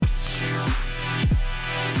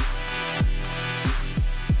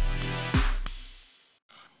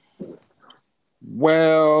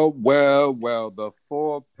Well. The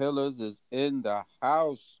four pillars is in the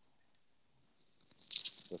house.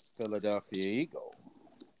 The Philadelphia Eagle.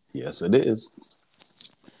 Yes, it is.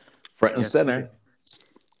 Front and center.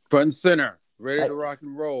 Front and center. Ready to rock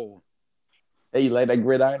and roll. Hey, you like that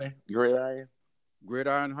gridiron?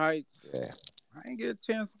 Gridiron Heights. Yeah. I ain't get a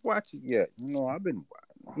chance to watch it yet. I've been,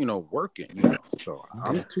 working. So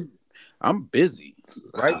I'm busy.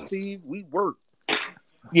 Right, Steve? We work.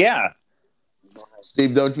 Yeah.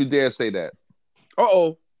 Steve, don't you dare say that.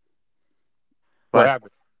 Uh-oh. What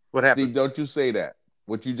happened? What happened? Steve, don't you say that.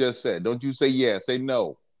 What you just said. Don't you say yes. Say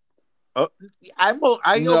no. I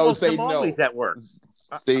almost am always at work.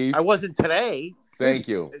 Steve. I wasn't today. Thank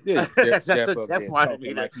you. That's what Jeff wanted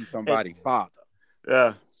me to. Like he's somebody's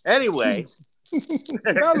father. Anyway.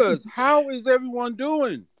 Fellas, how is everyone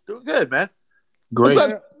doing? Doing good, man. Great.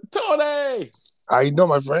 What's up, Tony? How you doing,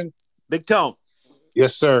 my friend? Big Tone.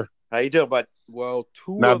 Yes, sir. How you doing, bud? Well,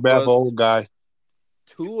 Not bad, old guy.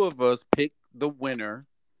 Two of us picked the winner.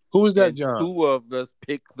 Who was that, John? Two of us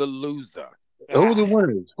picked the loser. Who were the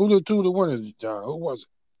winners? Who the two of the winners, John? Who was it?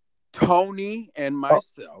 Tony and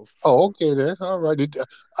myself. Oh, okay then. All right.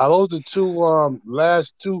 Are those the two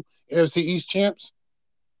last two NFC East champs?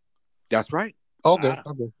 That's right. Okay.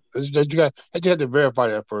 You had to verify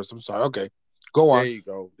that first. I'm sorry. Okay. Go on. There you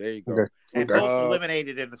go. Okay. And both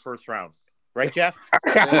eliminated in the first round. Right, Jeff?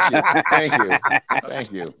 Thank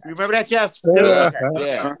you. You remember that, Jeff? Yeah.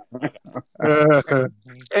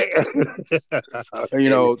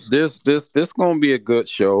 This gonna be a good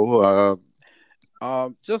show.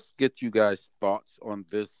 Just get you guys' thoughts on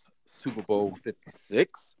this Super Bowl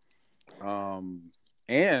 56.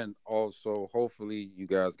 And also hopefully you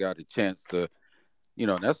guys got a chance to,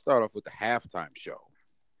 let's start off with the halftime show.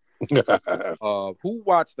 Who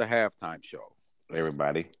watched the halftime show?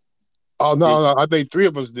 Everybody. Oh no, I think three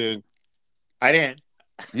of us did. I didn't.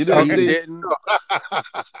 You didn't? You didn't?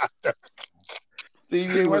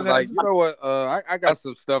 Steve was like, you know what? I got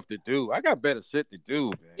some stuff to do. I got better shit to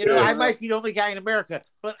do, man. I might be the only guy in America,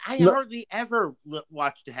 but I hardly ever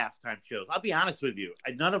watch the halftime shows. I'll be honest with you.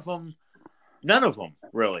 None of them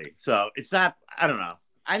really. So it's not. I don't know.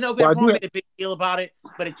 I know everyone made a big deal about it,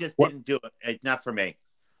 but it just didn't do it. Not for me.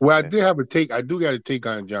 Well, I did have a take. I do got a take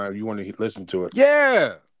on it, John. If you want to listen to it,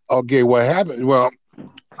 yeah. Okay, what happened? Well,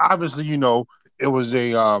 obviously, it was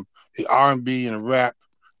a R&B and a rap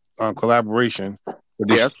collaboration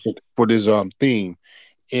for this theme,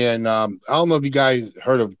 and I don't know if you guys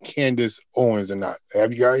heard of Candace Owens or not.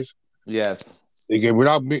 Have you guys? Yes. Again,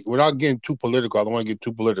 without getting too political, I don't want to get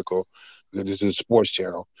too political because this is a sports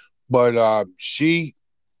channel, but she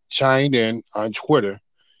chimed in on Twitter,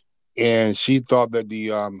 and she thought that the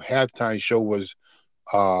halftime show was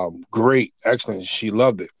great, excellent. She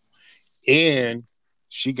loved it. And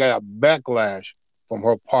she got a backlash from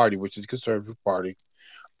her party, which is a conservative party,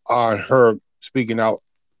 on her speaking out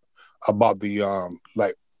about the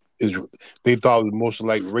they thought it was mostly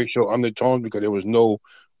like racial undertones because there was no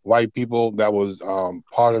white people that was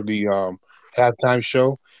part of the halftime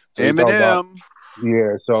show. So Eminem.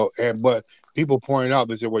 But people pointing out,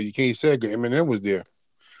 they said, well, you can't say it because Eminem was there.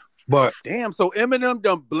 But damn, so Eminem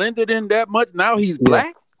done blended in that much. Now he's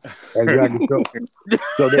black. Exactly.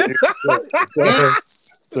 So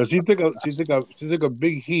she took a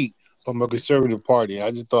big heat from a conservative party. I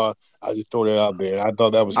just throw that out there. I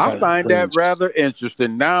thought that was. I find that rather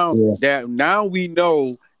interesting. Now now we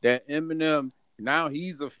know that Eminem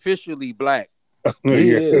he's officially black. So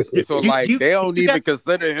they don't even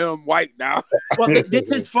consider him white now. Well, this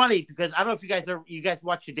is funny because I don't know if you guys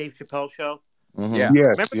watch the Dave Chappelle show. Mm-hmm. Yeah.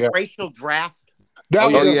 Remember the racial draft? That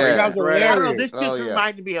was I don't know. This just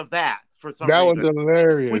reminded me of that for some reason. That was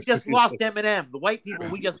hilarious. We just lost Eminem. The white people,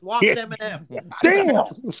 we just lost Eminem. Damn.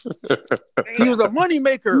 He was a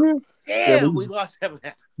moneymaker. Damn, we lost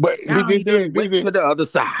Eminem. But he went to the other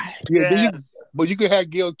side. But you could have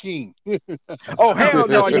Gayle King. Oh, hell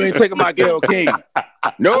no, you ain't taking my Gayle King.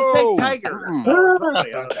 No. Tiger.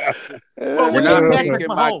 You're not taking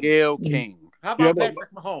my Gayle King. How about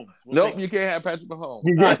Patrick Mahomes? Nope, you can't have Patrick Mahomes.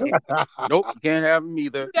 Nope, you can't have him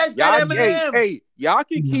either. You guys got Eminem. Hey, y'all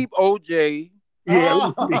can keep OJ. Yeah,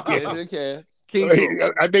 you can.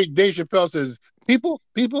 I think Dave Chappelle says, people,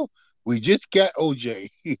 we just got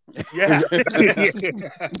OJ. Yeah.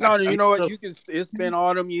 No, you know what? It's been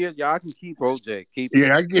all them years. Y'all can keep OJ. Keep it.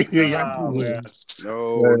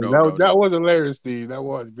 That was hilarious, Steve. That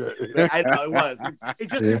was good. I know it was.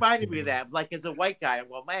 It just reminded me of that. Like as a white guy,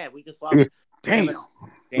 well, man, we just lost. Damn.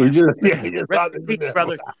 Rest in peace,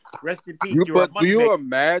 brother. Rest in peace. But do you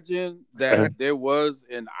imagine that there was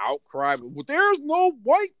an outcry? Well, there's no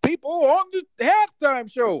white people on the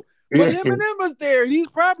halftime show. But Eminem was there. He's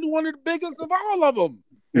probably one of the biggest of all of them.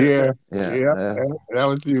 Yeah. That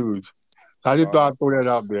was huge. I just thought I'd throw that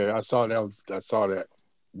out there. I saw that.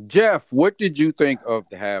 Jeff, what did you think of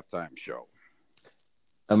the halftime show?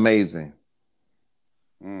 Amazing.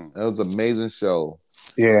 It was an amazing show.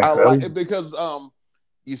 Yeah, I like it because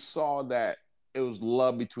you saw that it was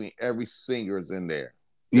love between every singers in there.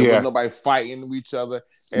 There was nobody fighting with each other.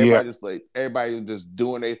 Everybody was just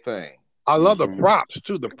doing their thing. I love the props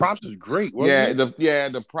too. The props is great.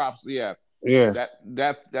 The props. Yeah.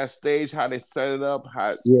 That stage, how they set it up,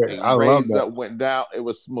 how they raised up, went down, it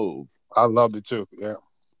was smooth. I loved it too. Yeah.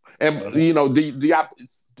 And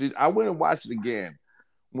I went and watched it again.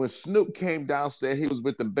 When Snoop came down, said he was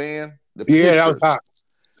with the band. The pictures, that was hot.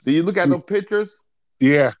 Did you look at those pictures?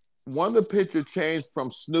 Yeah. One of the pictures changed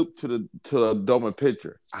from Snoop to the Doma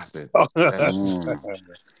picture. I said, that's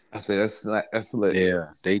lit. Yeah,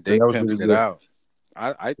 they pimped it out.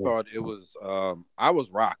 I thought it was. I was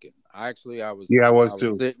rocking. Actually, I was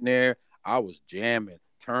sitting there. I was jamming.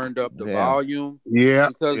 Turned up the volume. Yeah,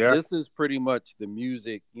 because this is pretty much the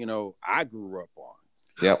music I grew up on.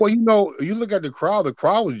 Yeah. Well, you look at the crowd. The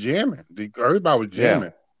crowd was jamming. Everybody was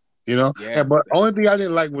jamming. Yeah, but only thing I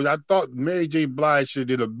didn't like was I thought Mary J. Blige should have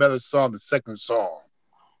did a better song, the second song.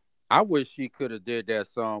 I wish she could have did that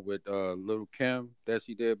song with Lil' Kim that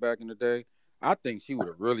she did back in the day. I think she would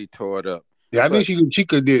have really tore it up. Yeah, I think she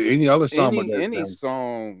could have did any other song. Any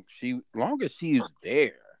song, long as she was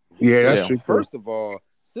there. Yeah, that's true. First of all,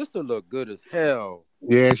 sister looked good as hell.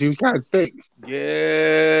 Yeah, she was kind of thick.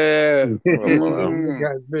 Yeah. Kind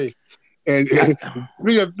of big. And I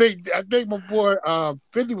think my boy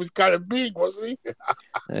 50 was kind of big, wasn't he?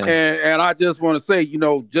 And I just want to say,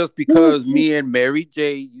 just because me and Mary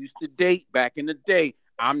J used to date back in the day,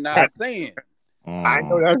 I'm not saying. I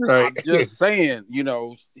know that's right. I'm just saying,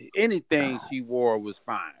 anything she wore was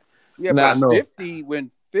fine. Yeah, but 50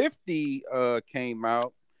 when 50 came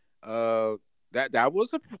out, that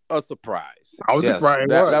was a surprise. I was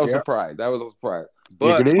surprised. That was a surprise. That was a surprise.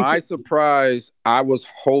 But my surprise, I was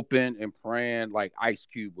hoping and praying like Ice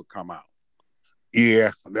Cube would come out.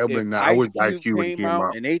 Yeah, that would not. I wish Ice Cube came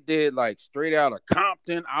out, and they did like Straight Out of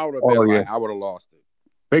Compton. I would have been like, I would have lost it.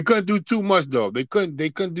 They couldn't do too much though. They couldn't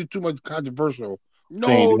do too much controversial.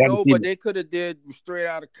 No, but they could have did Straight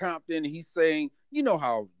Out of Compton. He's saying,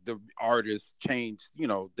 how the artists change.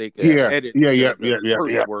 They could edit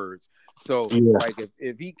the words. So like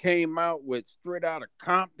if he came out with Straight Out of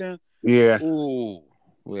Compton. Yeah. Ooh.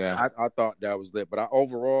 Yeah. I thought that was lit. But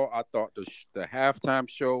overall, I thought the halftime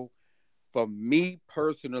show, for me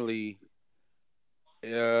personally,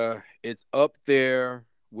 it's up there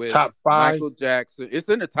with top 5. Michael Jackson. It's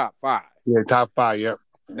in the top 5. Yeah, top 5, yep.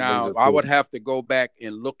 Now, I would have to go back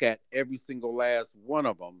and look at every single last one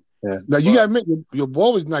of them. Yeah. Now, you got to admit, your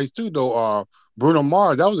boy was nice too, though. Bruno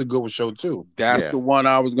Mars, that was a good show too. That's the one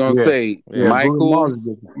I was going to say. Yeah.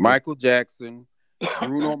 Michael Jackson.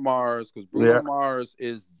 Bruno Mars, because Bruno Mars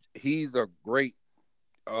he's a great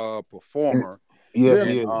performer. Yeah,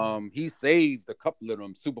 and, he saved a couple of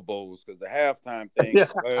them Super Bowls because the halftime thing.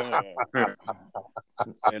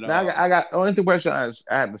 And, I got only question I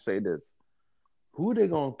have to say this: who are they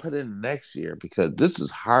gonna put in next year? Because this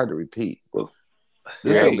is hard to repeat.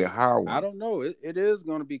 This is gonna be a hard one. I don't know. It is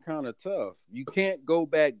gonna be kind of tough. You can't go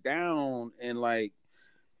back down and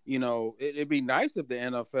it'd be nice if the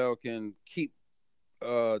NFL can keep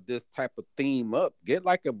this type of theme up. Get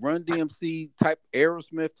like a Run DMC type,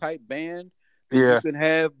 Aerosmith type band. You can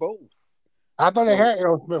have both. I thought they had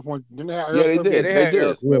Aerosmith one. Didn't they have Aerosmith? Yeah, they did. They had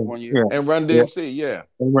Aerosmith one year. And Run DMC,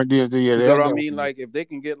 And Run DMC, You know what I mean? Like if they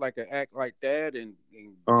can get like an act like that and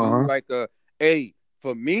do like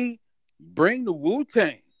for me, bring the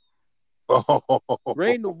Wu-Tang.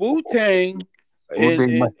 Bring the Wu-Tang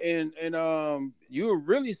and you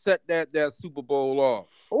really set that Super Bowl off.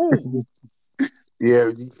 Oh.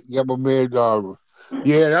 Yeah, my man. That'd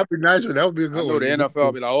be nice. That would be a good one. The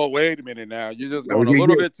NFL be like, oh, wait a minute now. You're just going a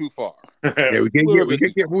little bit too far. Yeah, we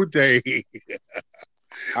can't get Wu-Tang.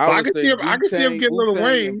 I can see him get Lil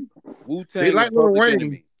Wayne. Wu-Tang. They like Lil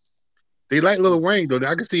Wayne. They like Lil Wayne, though.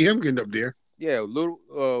 I can see him getting up there. Yeah,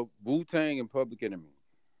 little Wu-Tang and Public Enemy.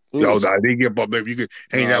 No, they get Public. You could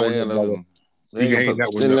hang that with them. No, they ain't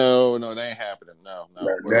happening. No.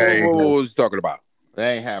 What was you talking about?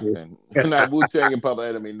 That ain't happening. Not Wu-Tang and Public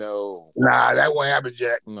Enemy, no. Nah, that won't happen,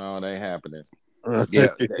 Jack. No, that ain't happening. Yeah,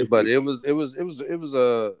 but it was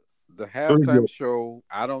the halftime show.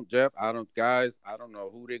 I don't know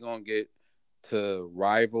who they're gonna get to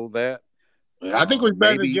rival that. I think it was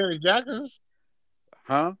better than Janet Jackson's.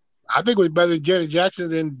 Huh? I think it was better than Janet Jackson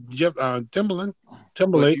than Jeff Timberland.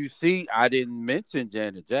 But Timberlake. you see, I didn't mention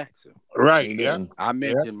Janet Jackson. Right. Yeah. I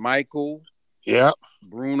mentioned Michael. Yeah.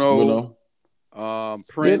 Bruno.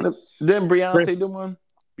 Prince. Didn't Beyonce do one?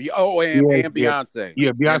 And Yeah. Beyonce.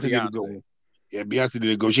 Yeah, Beyonce did a good one. Yeah, Beyonce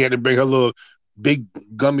did a good. She had to bring her little big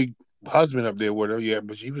gummy husband up there with her. Yeah,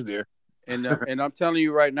 but she was there. And I'm telling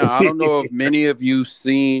you right now, I don't know if many of you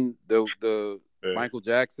seen the Michael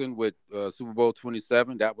Jackson with Super Bowl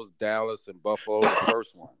 27. That was Dallas and Buffalo, the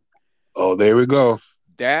first one. Oh, there we go.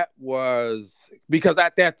 That was because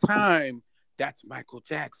at that time, that's Michael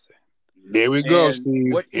Jackson. There we go, and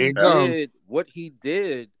Steve. What he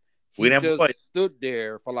did, he just stood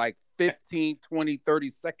there for like 15, 20, 30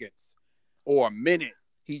 seconds or a minute.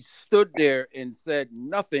 He stood there and said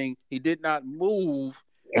nothing. He did not move.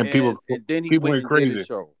 And then he went and did his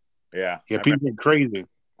show. Yeah. People went crazy.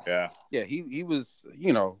 Yeah. Yeah, he was,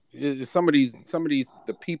 some of these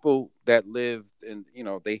the people that lived and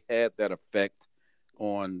they had that effect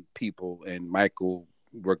on people, and Michael,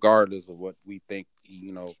 regardless of what we think,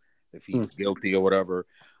 if he's guilty or whatever,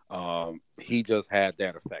 he just had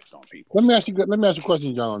that effect on people. Let me ask you a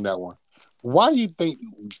question, John, on that one. Why do you think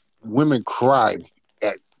women cry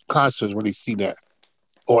at concerts when they see that?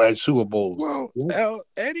 Or at Super Bowls? Well,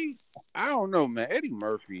 Eddie, I don't know, man. Eddie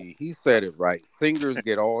Murphy, he said it right. Singers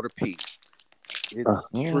get all the pee. It's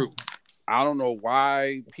true. I don't know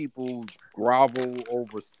why people grovel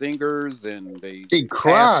over singers and they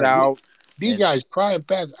cry pass out. These guys cry and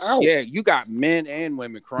pass out. Yeah, you got men and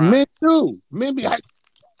women crying. Men too. Men be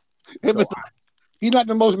he's not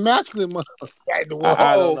the most masculine guy in the world.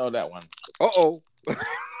 I don't know that one. Uh-oh.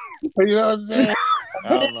 You know what I'm saying?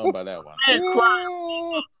 I don't know about that one. If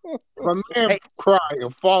a man cry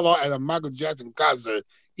and fall out at a Michael Jackson concert,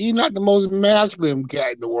 he's not the most masculine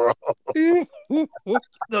guy in the world.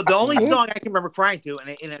 The only song I can remember crying to, and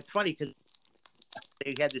it's funny because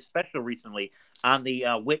they had this special recently on the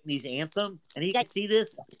Whitney's Anthem. And you guys see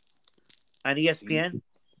this on ESPN?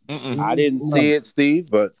 I didn't see it, Steve,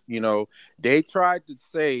 but they tried to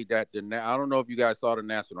say that I don't know if you guys saw the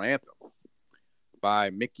national anthem by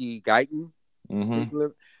Mickey Guyton.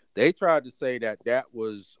 They tried to say that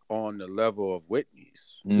was on the level of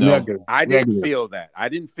Whitney's. No, I didn't feel that.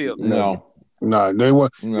 No, they were.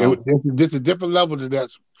 This is a different level to that.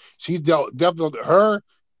 She's definitely her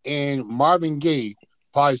and Marvin Gaye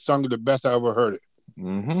probably sung the best I ever heard it.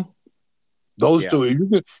 Those two,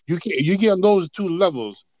 you get on those two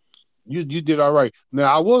levels, you did all right.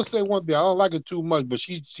 Now I will say one thing, I don't like it too much, but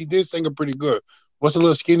she did sing it pretty good. What's the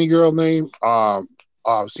little skinny girl name?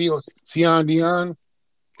 Celine Dion.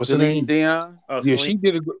 What's her name? Dion. She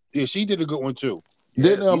did a good one too.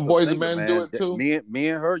 Did Boys and Men do it too? Me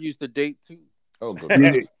and her used to date too. Oh,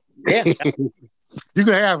 good. Yeah. You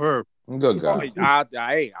can have her. Good guy.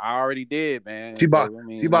 I already did, man. She about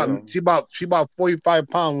 45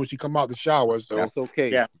 pounds when she come out the shower. So that's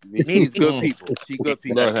okay. Yeah, she's good people. She good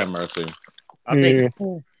people. Lord have mercy. I'll take it.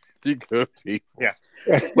 She good people. Yeah.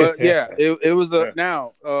 But yeah, it was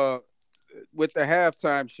now with the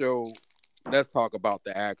halftime show. Let's talk about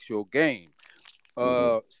the actual game.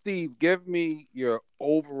 Steve, give me your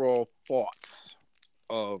overall thoughts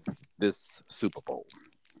of this Super Bowl.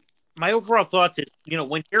 My overall thoughts is,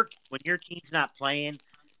 when your team's not playing,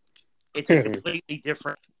 it's a completely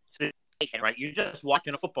different situation, right? You're just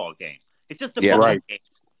watching a football game. It's just a football game.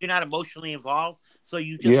 You're not emotionally involved, so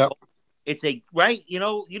you just it's a right. You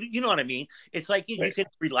know what I mean. It's like you can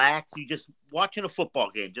relax. You just watching a football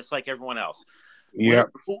game, just like everyone else. Yeah.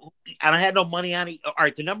 And I had no money on it. All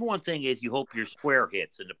right. The number one thing is you hope your square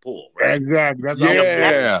hits in the pool, right? Exactly. That's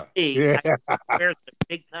Square's a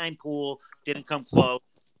big time pool. Didn't come close.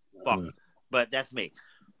 Fuck. But that's me.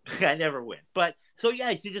 I never win. But so you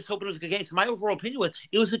just hoping it was a good game. So my overall opinion was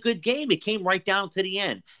it was a good game. It came right down to the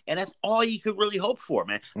end, and that's all you could really hope for,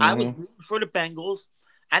 man. I was rooting for the Bengals.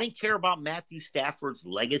 I didn't care about Matthew Stafford's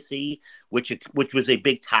legacy, which was a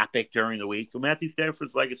big topic during the week. Matthew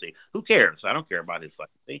Stafford's legacy. Who cares? I don't care about his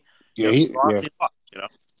legacy.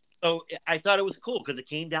 So I thought it was cool because it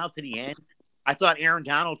came down to the end. I thought Aaron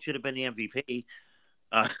Donald should have been the MVP.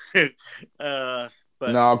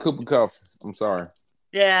 But no, Cooper Kupp. I'm sorry.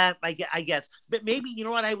 Yeah, I guess. But maybe, you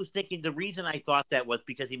know what I was thinking? The reason I thought that was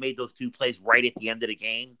because he made those two plays right at the end of the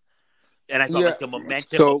game. And I thought like the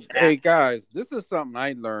momentum. So, hey, guys, this is something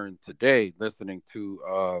I learned today listening to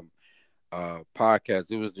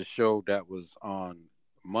podcast. It was the show that was on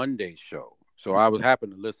Monday's show. So I was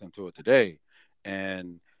happened to listen to it today.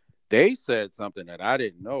 And they said something that I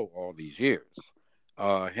didn't know all these years.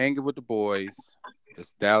 Hanging with the Boys.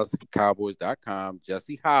 It's DallasCowboys.com.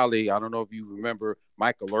 Jesse Holley. I don't know if you remember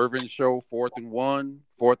Michael Irvin's show, 4th and 1,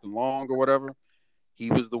 4th and Long or whatever. He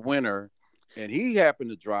was the winner. and he happened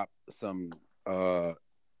to drop some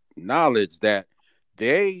knowledge that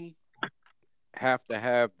they have to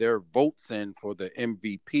have their votes in for the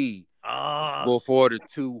MVP before the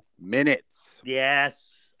 2 minutes.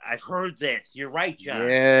 Yes, I've heard this. You're right, John.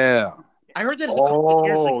 Yeah, I heard this a couple of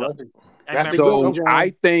years ago. So I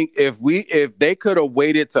think if they could have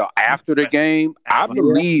waited till after the game, I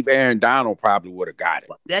believe Aaron Donald probably would have got it.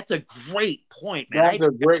 That's a great point, man. That's a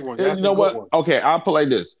great one. You know what? Okay, I'll play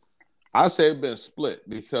this. I say it's been split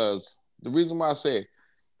because the reason why I say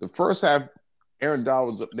the first half, Aaron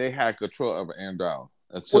Donald they had control over Aaron Donald.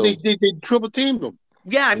 Well, they triple teamed him.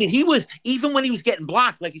 Yeah, I mean, he was, even when he was getting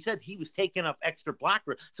blocked, like you said, he was taking up extra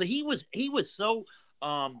blocker. So he was so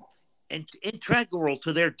integral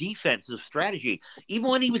to their defensive strategy, even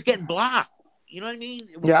when he was getting blocked. You know what I mean?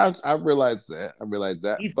 Yeah, I realized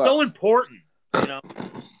that. He's so important,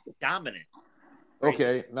 dominant.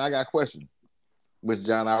 Okay, now I got a question, which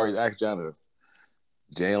John I already asked John.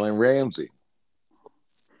 Jalen Ramsey.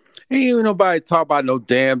 Ain't even nobody talk about no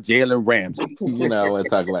damn Jalen Ramsey. You know I want to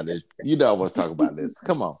talk about this. You know I want to talk about this.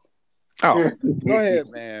 Come on. Oh, go ahead,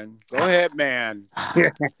 man. Go ahead, man.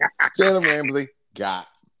 Jalen Ramsey got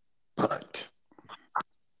punt.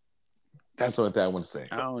 That's what I want to say.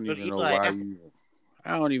 I don't even know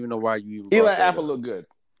why you even. Eli Apple look good.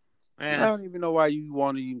 Man. I don't even know why you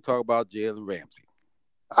want to even talk about Jalen Ramsey.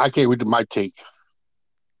 I can't read my take.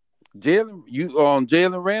 You on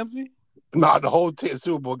Jalen Ramsey? No, the whole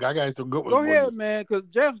Super Bowl. I got some good ones. Go ahead, man, because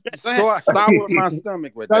Jeff soured my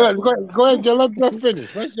stomach with that. Go ahead, Jeff. Let Jeff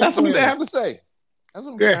finish. That's what they have to say. That's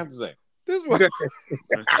what they have to say. This one.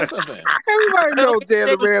 Everybody knows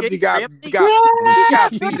Jalen Ramsey got beat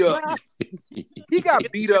up. He got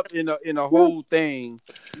beat up in the whole thing,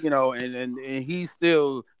 and he's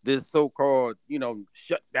still this so-called,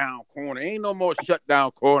 shutdown corner. Ain't no more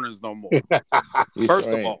shutdown corners no more. First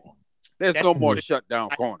of all, there's no more shutdown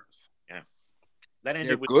corners. That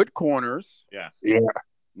ended with good corners. Yeah.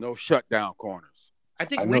 No shutdown corners. I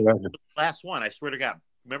think Reeves was the last one. I swear to God.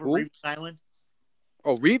 Remember Reeves Island?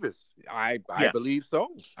 Oh, Reeves. I believe so.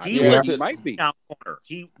 He might be down corner.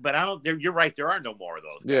 But I don't. You're right. There are no more of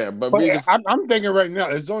those guys. Yeah, but I'm thinking right now.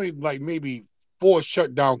 There's only like maybe 4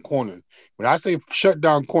 shutdown corners. When I say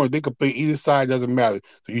shutdown corners, they could play either side. Doesn't matter.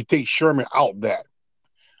 So you take Sherman out. That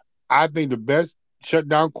I think the best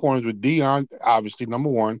shutdown corners with Dion, obviously number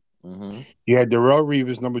 1. Mm-hmm. You had Darrell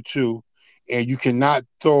Reeves, number 2, and you cannot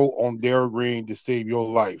throw on their ring to save your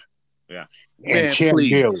life. Yeah, and Champ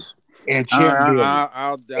Bailey. And Champ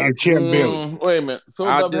Bailey. Wait a minute.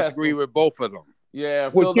 I disagree with both of them.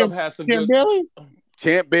 Yeah, Phil Dove has some good. Bailey?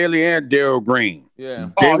 Champ Bailey and Darryl Green. Yeah,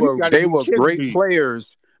 they were great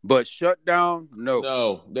players, but shut down.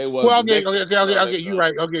 No, they wasn't. Well, okay, you're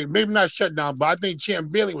right. Okay, maybe not shut down, but I think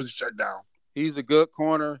Champ Bailey was shut down. He's a good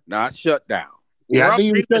corner, not shut down. Yeah, I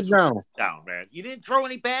think he was shut down. Man. You didn't throw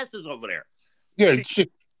any passes over there. Yeah,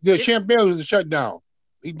 Champ Bailey was a shutdown.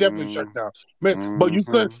 He definitely shut down. Man, but you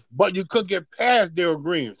could get past Darryl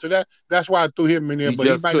Green. So that's why I threw him in there. But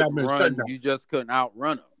he might not have been shut down. You just couldn't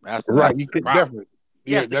outrun him. That's right. You could definitely.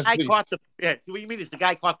 Yeah, the guy caught the. Yeah, so what you mean is the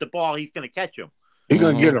guy caught the ball. He's going to catch him. He's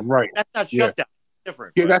going to get him right. That's not shutdown.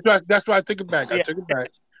 Different. Yeah, that's why I took it back. I took it back.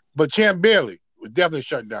 But Champ Bailey was definitely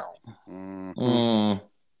shut down.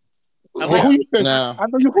 Who you think? No.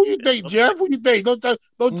 Who you think, Jeff? Who you think? Don't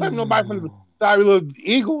tell nobody from the sorry little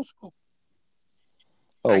Eagles.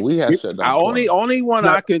 Oh, we have shut down. Only one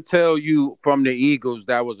I can tell you from the Eagles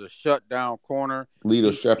that was a shutdown corner.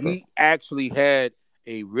 Lito Shepherd. He actually had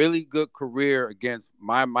a really good career against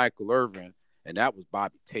Michael Irvin, and that was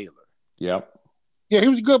Bobby Taylor. Yep. Yeah, he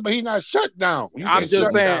was good, but he's not shut down. I'm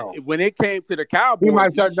just saying, when it came to the Cowboys, he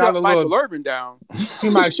might shut Michael Irvin down. He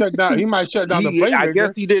might shut down. He might shut down the playmaker. I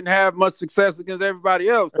guess he didn't have much success against everybody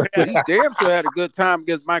else. But he damn sure had a good time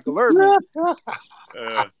against Michael Irvin.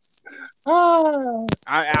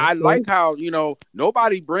 I like how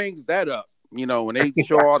nobody brings that up. When they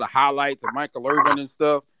show all the highlights of Michael Irvin and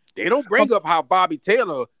stuff, they don't bring up how Bobby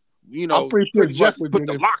Taylor. I'm pretty sure Jeff would put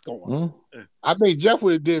the lock on. I think Jeff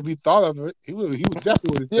would have did if he thought of it. He was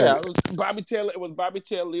definitely would have. Yeah, it was Bobby Taylor. It was Bobby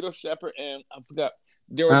Taylor, Lito Shepherd, and I forgot.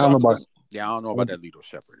 I don't know about that Lito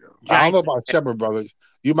Shepherd. I don't know about Shepherd brothers.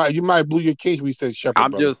 You might blew your case when you said Shepherd.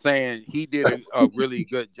 I'm just saying he did a really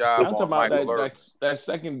good job. I'm talking about that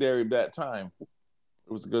secondary that time.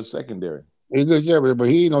 It was a good secondary. He's good Shepherd, but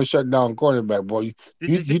he ain't no shutdown quarterback, boy.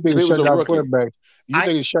 You think it's shutdown quarterback? You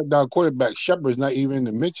think it's shutdown quarterback? Shepard's not even in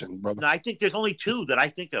the mention, brother. No, I think there's only 2 that I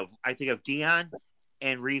think of. I think of Dion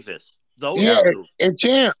and Revis. Those two. And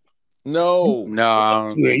Champ. No.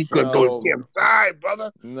 Yeah, you couldn't go to Champ's side,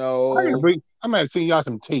 brother. No. I might have seen y'all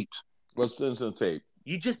some tapes. Let's send some tape.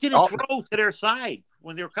 You just didn't throw to their side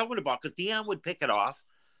when they were covering the ball because Deion would pick it off.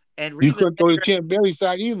 And you couldn't throw the Champ Bailey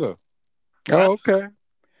side either. Oh, okay.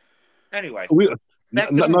 Anyway,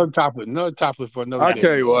 another topic for another I'll day.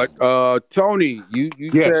 tell you what, Tony, you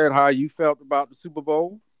said how you felt about the Super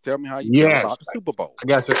Bowl. Tell me how you feel about the Super Bowl.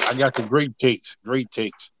 I got some great takes.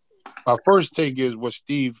 My first take is what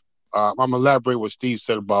Steve. I'm gonna elaborate what Steve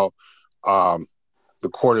said about the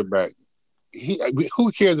quarterback.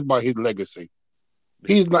 Who cares about his legacy?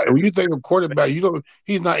 He's not. When you think of quarterback,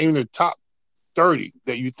 he's not even the top 30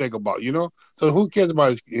 that you think about. So who cares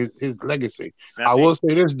about his legacy? I will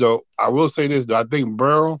say this though. I think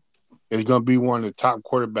Burrow is gonna be one of the top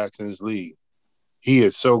quarterbacks in this league. He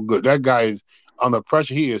is so good. That guy is under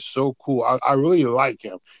pressure. He is so cool. I really like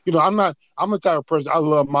him. I'm the type of person, I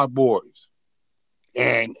love my boys.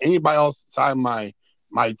 And anybody else inside my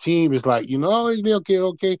team is like, they're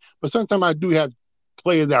okay. But sometimes I do have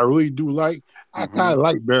players that I really do like. I kind of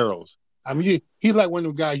like Barrows. I mean, he's like one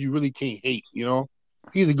of the guys you really can't hate,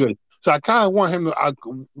 He's a good. So I kind of want him to, I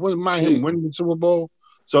wouldn't mind him winning the Super Bowl.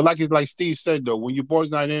 So like Steve said, though, when your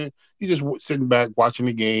boy's not in it, you just sitting back watching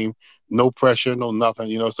the game, no pressure, no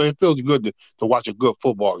nothing, So it feels good to watch a good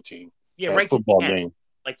football team. Yeah, right. Football game.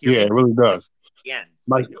 It really does. Yeah.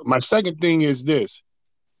 My second thing is this.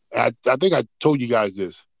 I think I told you guys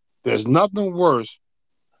this. There's nothing worse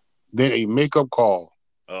than a makeup call.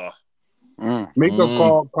 Makeup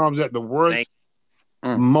call comes at the worst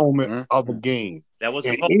moment of a game. That was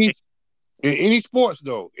in any sports,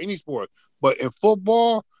 though, any sport. But in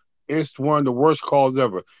football, it's one of the worst calls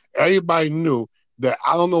ever. Everybody knew that.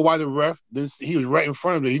 I don't know why the ref didn't see, he was right in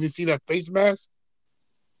front of it. He didn't see that face mask.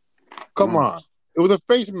 Come on. It was a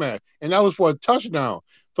face mask, and that was for a touchdown.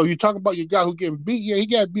 So you talk about your guy who getting beat. Yeah, he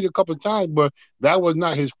got beat a couple of times, but that was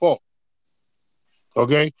not his fault.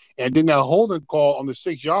 Okay? And then that holding call on the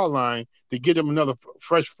 6-yard line to get him another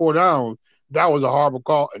fresh 4 down, that was a horrible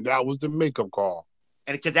call, and that was the makeup call.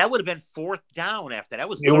 And because that would have been 4th down after. That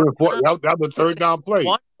was that was a 3rd down play.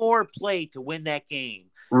 One more play to win that game.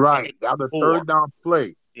 Right. That was a 3rd down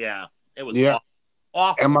play. Yeah. It was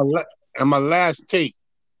awful. And my last take,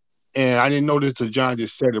 and I didn't know this till John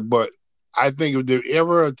just said it, but I think if there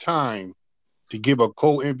ever a time to give a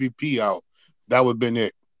co-MVP out, that would have been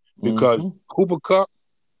it. Because Kupp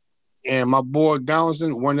and my boy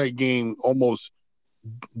Donaldson won that game almost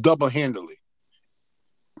double-handedly.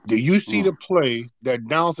 Did you see the play that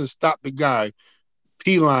Donaldson stopped the guy,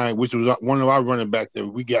 P-line, which was one of our running backs that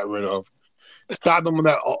we got rid of, stopped him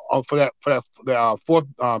for that third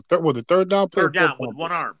down play? Third down with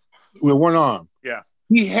one arm. With one arm. Yeah.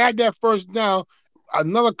 He had that first down.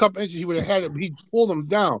 Another couple inches, he would have had it. He pulled him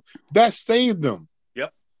down. That saved them.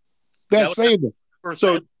 Yep. That saved them.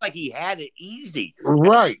 So it like he had it easy.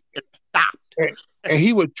 Right. It stopped. And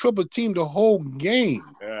he would triple team the whole game.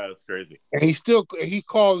 Yeah, that's crazy. And he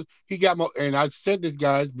got more. And I said this,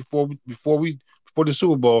 guys, before the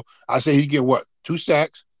Super Bowl, I said he get what? 2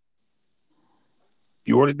 sacks.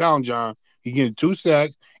 You wrote it down, John. He getting 2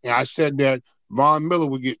 sacks. And I said that Von Miller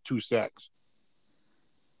would get 2 sacks.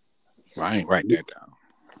 I ain't write that down.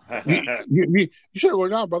 You should have wrote it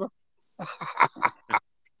down, brother.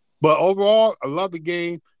 But overall, I love the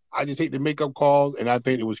game. I just hate the makeup calls, and I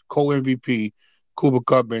think it was co-MVP,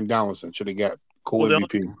 Kupp and Donaldson should have got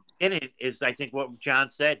co-MVP. In it is, I think, what John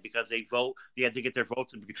said, because they had to get their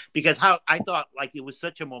votes. Because I thought like it was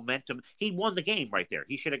such a momentum. He won the game right there.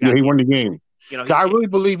 He should have got. Yeah, he won the game. I really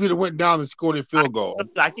believe he'd have went down and scored a field goal.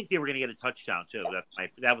 I think they were going to get a touchdown too.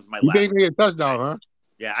 That was my. You think they get a touchdown, huh?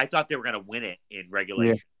 Yeah, I thought they were going to win it in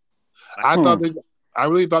regulation. Yeah. I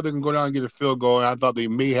really thought they could go down and get a field goal, and I thought they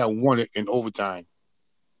may have won it in overtime.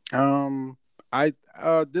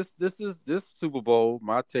 This Super Bowl,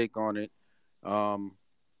 my take on it,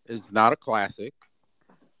 is not a classic.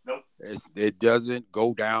 Nope. It doesn't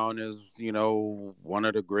go down as one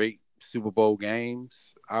of the great Super Bowl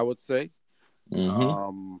games, I would say.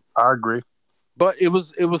 I agree, but it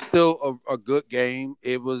was still a good game.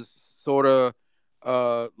 It was sort of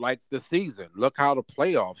like the season. Look how the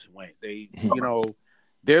playoffs went. They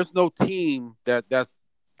there's no team that's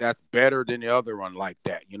better than the other one like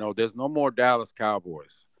that. There's no more Dallas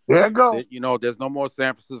Cowboys. There you go. There's no more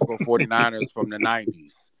San Francisco 49ers from the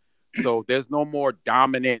 90s. So there's no more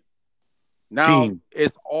dominant. Now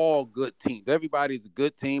it's all good teams. Everybody's a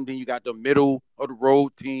good team. Then you got the middle of the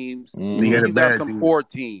road teams. Then you got some poor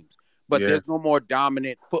teams. But there's no more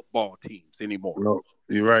dominant football teams anymore. No,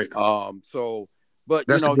 you're right. But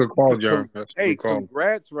that's a good call, John.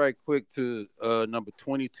 Congrats right quick to number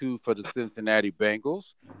 22 for the Cincinnati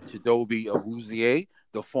Bengals, Chidobe Awuzie,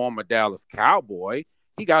 the former Dallas Cowboy.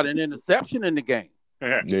 He got an interception in the game.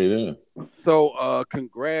 Yeah. So,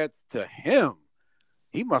 congrats to him.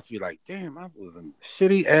 He must be like, damn, I was in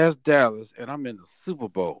shitty ass Dallas and I'm in the Super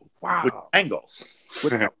Bowl. Wow. With Bengals.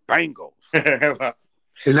 With the Bengals. In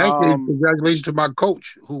that case, congratulations to my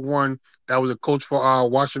coach who won. That was a coach for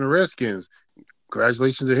Washington Redskins.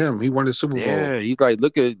 Congratulations to him. He won the Super Bowl. Yeah, he's like,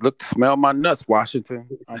 look, smell my nuts, Washington.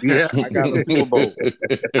 I got a Super Bowl.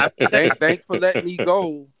 Thanks for letting me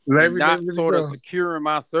go. And not sort of securing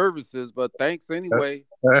my services, but thanks anyway.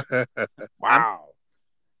 Wow.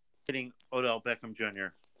 Hitting Odell Beckham Jr.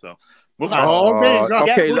 So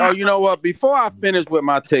okay. Oh, you know what? Before I finish with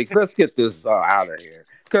my takes, let's get this out of here.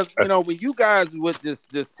 Because when you guys with this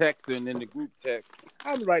texting in the group text,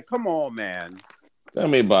 I was like, come on, man. Tell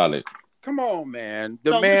me about it. Come on, man.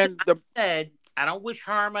 Said, I don't wish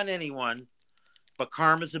harm on anyone, but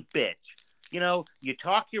karma's a bitch. You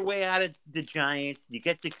talk your way out of the Giants. You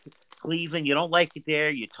get to Cleveland. You don't like it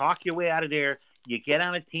there. You talk your way out of there. You get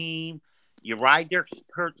on a team. You ride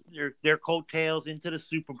their coattails into the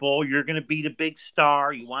Super Bowl. You're going to be the big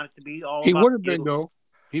star. You want it to be all. He would have been though.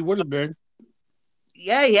 He would have been.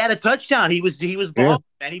 Yeah, he had a touchdown. He was balling,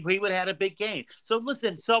 and he would have had a big game. So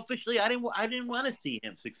listen, selfishly, I didn't want to see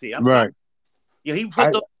him succeed. I'm sorry. Yeah, he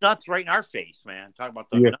put those nuts right in our face, man. Talk about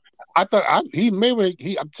those nuts. I thought I'm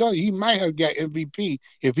telling you, he might have got MVP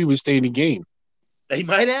if he would stay in the game. He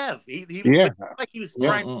might have. He was like he was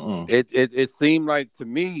trying. It seemed like to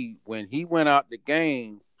me when he went out the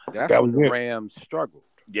game, that's when the Rams struggled.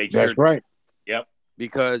 Yeah, that's right. Yep.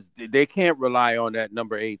 Because they can't rely on that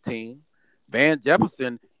number 18. Van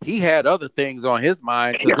Jefferson, he had other things on his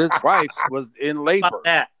mind because his wife was in labor.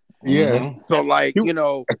 Yeah. So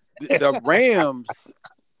the Rams,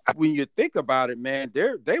 when you think about it, man, they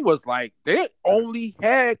only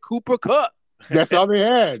had Cooper Kupp. That's all they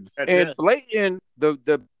had. And Blayton,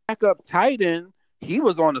 the backup tight end, he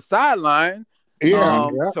was on the sideline. Yeah.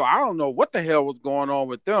 So I don't know what the hell was going on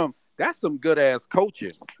with them. That's some good ass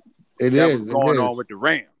coaching. That was going on with the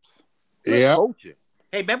Rams. Good coaching.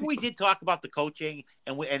 Hey, remember we did talk about the coaching,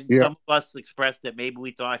 and some of us expressed that maybe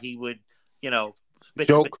we thought he would, choke.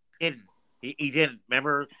 He didn't.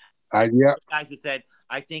 Remember? Guys who said,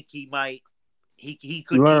 I think he might. He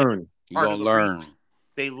could learn. He's gonna learn.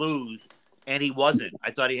 They lose, and he wasn't.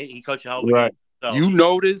 I thought he coached a hell of a game. So. You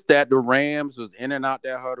noticed that the Rams was in and out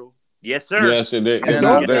that huddle. Yes, sir. Yes, it did. In and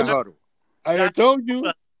out that huddle. I told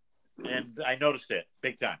you. And I noticed it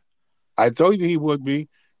big time. I told you he would be.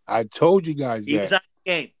 I told you guys he was on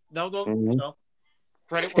the game. No.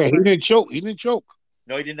 He didn't choke. He didn't choke.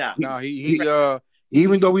 No, he did not. No,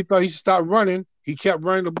 even though we thought he should stop running, he kept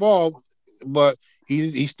running the ball, but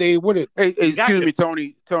he stayed with it. Hey, excuse me,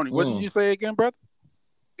 Tony. What did you say again, brother?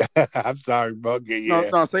 I'm sorry, bro. Yeah.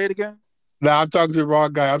 No, say it again. No, I'm talking to the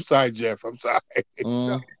wrong guy. I'm sorry, Jeff. I'm sorry.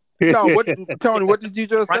 No, Tony, what did you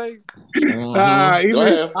just say? I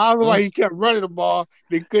don't know why he kept running the ball.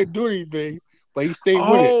 They couldn't do anything, but he stayed with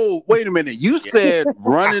it. Oh, wait a minute. You said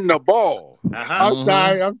running the ball. I'm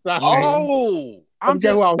sorry. Oh, I'm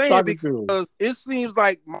just saying because it seems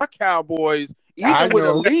like my Cowboys, even with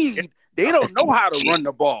a lead, they don't know how to run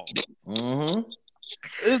the ball.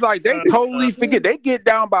 It's like they totally forget. They get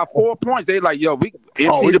down by 4 points. They like, yo, we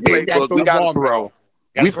empty the playbook. We got to throw.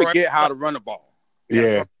 We forget how to run the ball.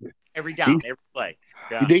 Yeah. Every down, every play.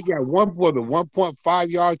 Yeah. They got 1.5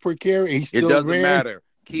 yards per carry. And he still it doesn't matter.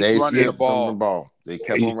 Keep running the ball. They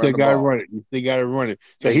kept running the ball. You still got to run it.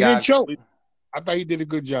 So he didn't choke. I thought he did a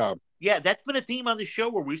good job. Yeah, that's been a theme on the show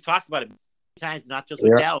where we've talked about it many times, not just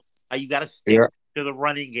with Dallas. You got to stick to the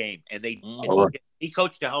running game, and he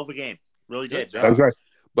coached a hell of a game. Really did. That's right.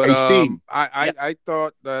 But I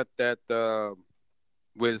thought that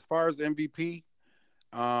with as far as MVP,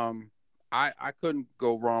 I couldn't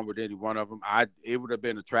go wrong with any one of them. It would have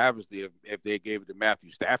been a travesty if they gave it to Matthew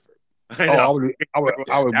Stafford. I would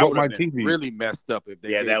broke my TV. Really messed up if they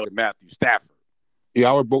gave it to Matthew Stafford. Yeah,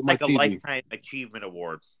 I would broke my TV. Like a lifetime achievement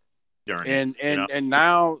award. And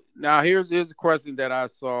now here's a question that I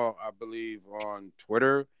saw, I believe, on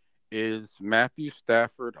Twitter: is Matthew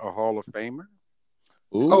Stafford a Hall of Famer?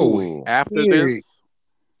 Ooh, after this,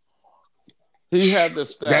 he had the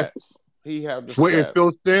stats.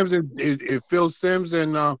 If Phil Simms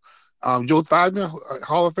and Joe Theismann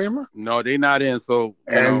Hall of Famer? No, they're not in. So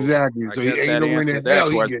exactly. So he ain't no winning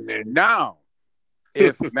that question. Now,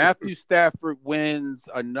 if Matthew Stafford wins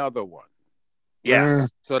another one,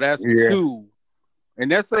 so that's 2, and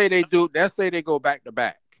let's say they go back to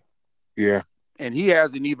back, and he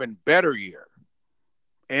has an even better year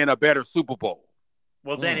and a better Super Bowl.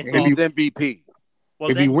 Well, then he's MVP. Well,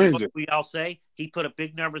 if then he wins it, we all say he put up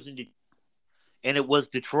big numbers in, and it was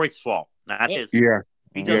Detroit's fault, not his. Yeah,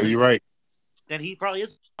 you're right. then he probably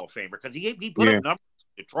is a Hall of Famer because he put up numbers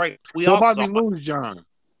in Detroit. What about if he loses, John?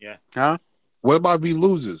 Yeah. Huh? What about if he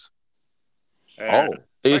loses?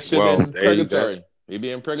 He should be in purgatory. He'd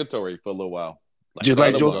be in purgatory for a little while. Just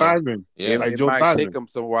like Joe Theismann. Yeah, it might take him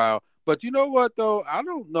some while. But you know what, though? I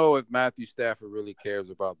don't know if Matthew Stafford really cares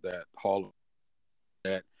about that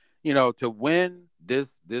to win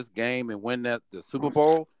this game and win the Super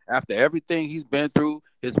Bowl after everything he's been through,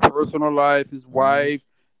 his personal life, his wife,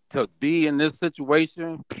 to be in this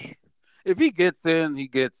situation. If he gets in, he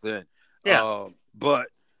gets in. Yeah. But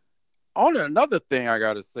on another thing I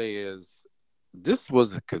got to say is this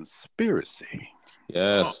was a conspiracy.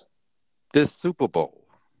 Yes. This Super Bowl.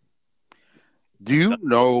 Do you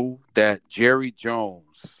know that Jerry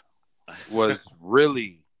Jones was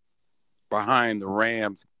really behind the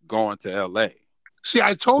Rams going to L.A.? See,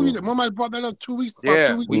 I told you that. Remember I brought that up 2 weeks ago?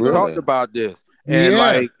 Yeah, we talked about this.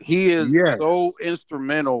 And he is so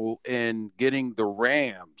instrumental in getting the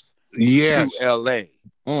Rams to L.A.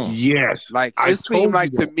 Yes. Like, it seemed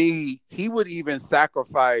like to me, he would even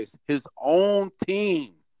sacrifice his own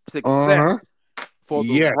team success for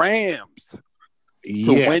the Rams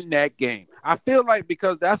to win that game. I feel like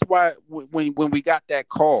because that's why when we got that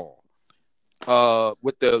call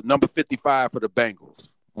with the number 55 for the Bengals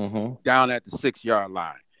down at the 6-yard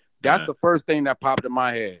line, that's the first thing that popped in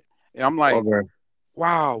my head. And I'm like,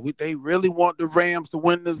 wow, they really want the Rams to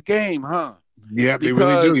win this game, huh? Yeah, because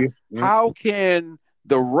they really do. Yeah. How can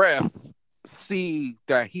the ref see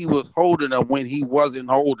that he was holding them when he wasn't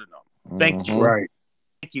holding them? Thank you. Right.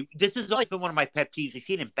 Thank you. This has always been one of my pet peeves. I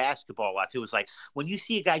see it in basketball a lot too. It's like when you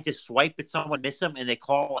see a guy just swipe at someone, miss him, and they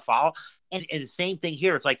call a foul. And the same thing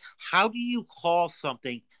here. It's like, how do you call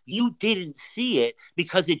something you didn't see it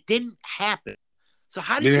because it didn't happen? So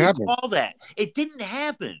how do you call that? It didn't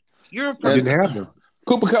happen. It didn't happen.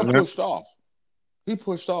 Cooper Kupp pushed off. He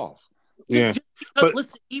pushed off. Yeah. But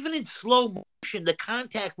listen, even in slow motion, the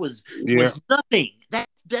contact was nothing.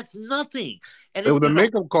 That's nothing. And it was a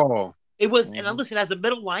makeup call. It was, and listen, as a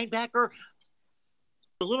middle linebacker,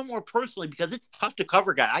 a little more personally because it's tough to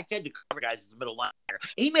cover guys. I had to cover guys as a middle linebacker.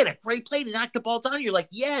 He made a great play to knock the ball down. You're like,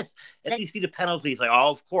 yes. And then you see the penalty. He's like,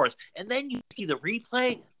 oh, of course. And then you see the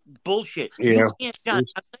replay. Bullshit. Yeah. You can't, John,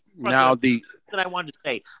 now that I wanted to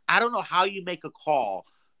say. I don't know how you make a call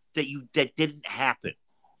that didn't happen.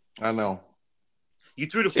 I know. You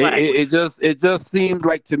threw the flag. It just seemed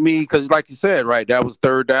like to me because, like you said, right, that was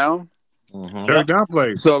third down. Third down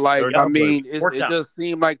play. So, like, I mean, it just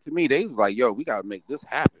seemed like to me they was like, "Yo, we got to make this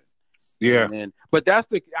happen." Yeah. But that's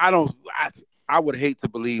I would hate to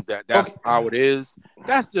believe that that's how it is.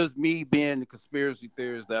 That's just me being the conspiracy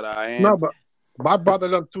theorist that I am. No, but I brought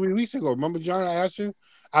that up 3 weeks ago. Remember, John? I asked you.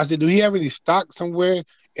 I said, "Do he have any stock somewhere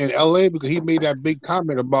in L.A.?" Because he made that big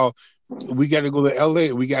comment about we got to go to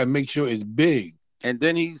L.A. We got to make sure it's big. And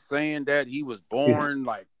then he's saying that he was born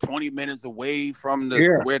like 20 minutes away from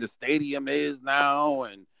where the stadium is now,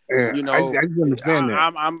 and you know, I understand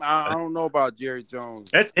that. I don't know about Jerry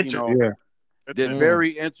Jones. That's interesting. It's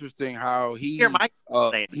very interesting how he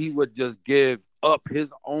would just give up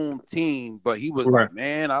his own team, but he was like,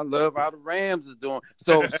 man, I love how the Rams is doing.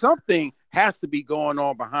 So something has to be going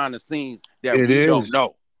on behind the scenes that we don't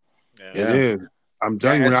know. It is. I'm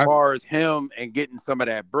telling you, as far as him and getting some of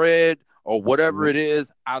that bread or whatever it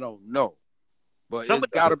is, I don't know. But it's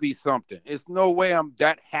got to be something. It's no way I'm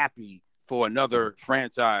that happy for another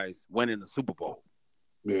franchise winning the Super Bowl.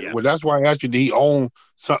 Yeah. Well, that's why I asked you, did he own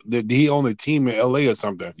a team in LA or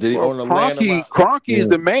something? Did he own a land? Kroenke is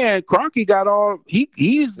the man. Kroenke got all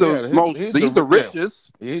he's the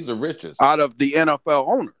richest. He's the richest out of the NFL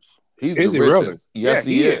owners. He's the richest. Really? Yes,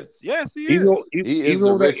 he is. Yes, he is.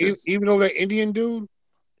 Even though that Indian dude,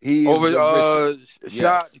 he over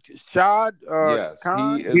Shad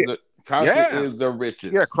Khan. Kroenke is the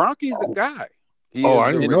richest. Yeah, Kroenke's the guy.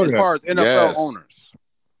 I didn't know that. As far as NFL owners.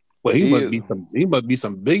 Well, he must be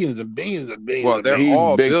some billions and billions and billions. Well, they're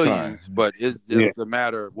all billions, time. But it's just a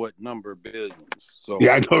matter of what number of billions. So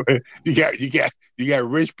I know. You got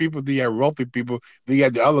rich people, you got wealthy people, you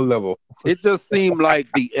got the other level. It just seemed like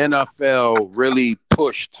the NFL really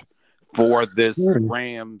pushed for this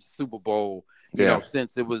Rams Super Bowl. You know,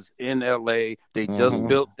 since it was in LA, they just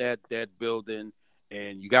built that building,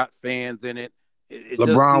 and you got fans in it. It LeBron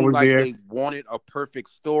just seemed was like there. they wanted a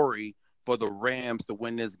perfect story for the Rams to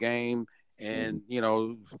win this game, and you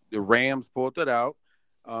know the Rams pulled it out.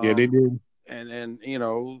 They did. And you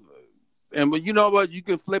know, but you know what? You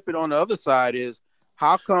can flip it on the other side. Is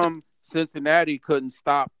how come Cincinnati couldn't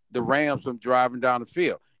stop the Rams from driving down the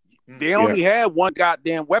field? They only had one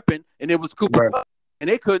goddamn weapon, and it was Cooper Kupp, and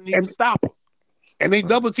they couldn't even stop him. And they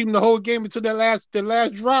double teamed the whole game until the last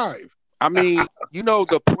drive. I mean,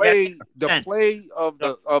 the play of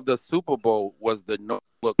the Super Bowl was the no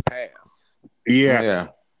look pass. Yeah.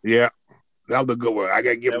 That was a good one. I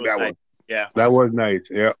gotta give him that nice. one. Yeah, that was nice.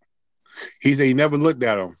 Yeah, he said he never looked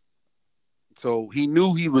at him, so he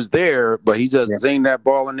knew he was there, but he just zinged that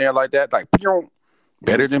ball in there like that, like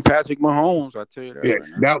better than Patrick Mahomes. I tell you that. Yeah, right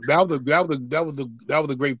now. that was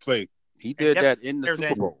a great play. He did that in the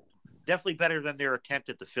Super Bowl. Definitely better than their attempt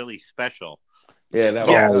at the Philly special. Yeah,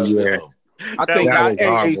 that was I think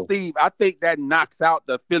Steve, I think that knocks out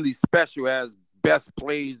the Philly special as best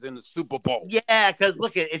plays in the Super Bowl. Yeah, because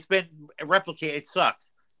look, it's been replicated. It sucks.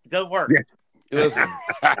 It doesn't work. Yeah. Listen,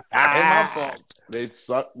 ain't my fault. They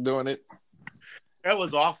suck doing it. That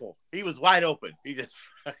was awful. He was wide open. He just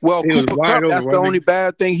Cooper Kupp, that's the only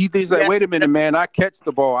bad thing. He thinks like, wait a minute, man, I catch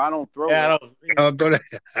the ball. I don't throw it. I don't throw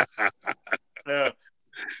that.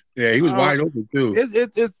 Yeah, he was wide open too.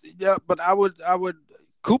 It's but I would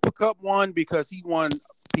Cooper Kupp won because he won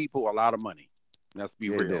people a lot of money. Let's be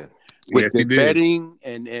real. With the betting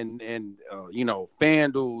and FanDuel,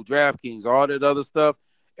 DraftKings, all that other stuff,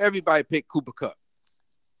 everybody picked Cooper Kupp.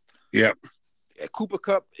 Yep. Cooper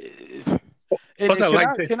Kupp. Can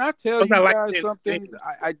I tell you guys something?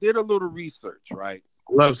 I did a little research, right?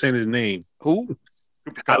 I love saying his name. Who?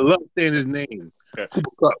 I love saying his name.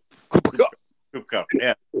 Cooper Kupp. Cooper Kupp.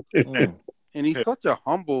 Yeah. And he's such a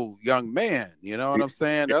humble young man. You know what I'm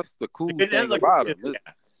saying? That's the cool thing about him.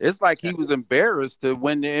 It's like he was embarrassed to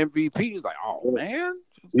win the MVP. He's like, oh, man.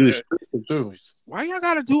 He was too. Why y'all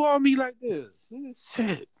got to do all me like this?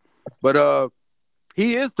 Shit. But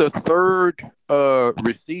he is the third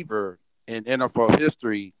receiver in NFL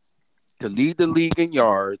history to lead the league in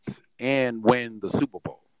yards and win the Super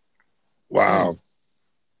Bowl. Wow.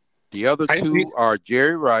 The other two are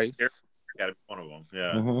Jerry Rice. Got to be one of them.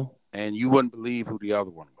 Yeah. Mm-hmm. And you wouldn't believe who the other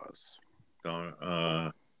one was.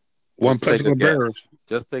 One Plexico Bears.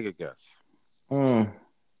 Just take a guess. I'm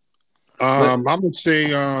gonna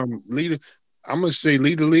say lead. I'm gonna say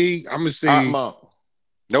lead the league. I'm gonna say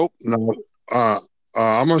nope. No.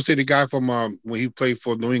 I'm gonna say the guy from when he played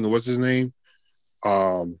for New England. What's his name?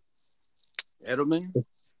 Edelman.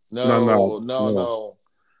 No.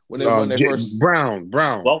 When they won their first Brown.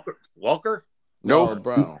 Walker. No,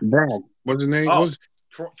 Brown. What's his name?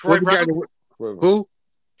 Troy Brown. Who?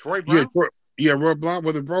 Troy Brown. Roy Brown.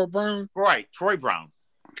 Was it Roy Brown? Right, Troy Brown.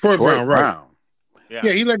 Troy Brown, right?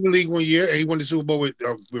 Yeah, he led the league one year, and he won the Super Bowl with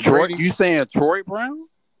Troy. Brady. You saying Troy Brown?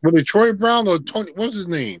 Was it Troy Brown or Tony? What's his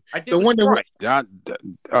name? I think the one that went.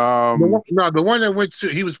 The one that went to.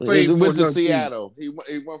 He was playing. He went to Seattle. He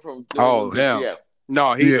went from. To Seattle.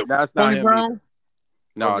 No, that's not him. Brown?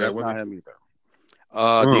 No, that's not him either.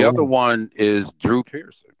 The other one is Drew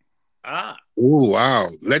Pearson. Oh, wow!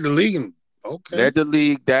 Led the league. Led the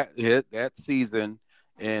league that season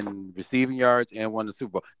in receiving yards and won the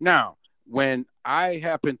Super Bowl. Now, when I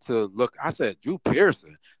happened to look, I said Drew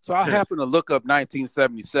Pearson. So I happened to look up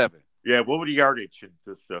 1977. Yeah, what were the yardage and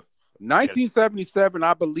this stuff? 1977,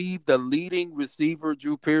 I believe the leading receiver,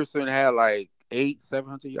 Drew Pearson, had like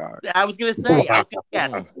 700 yards. I was gonna say, what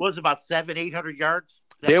was it, about 800 yards?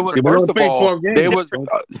 There was, first of all, there was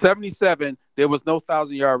 77. There was no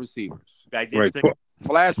 1,000-yard receivers. I did think.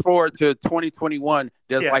 Flash forward to 2021,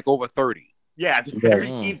 there's like over 30. Yeah, every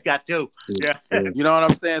team's got two. Yeah, you know what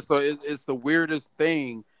I'm saying? So it's the weirdest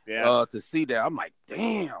thing to see that. I'm like,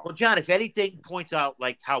 damn. Well, John, if anything points out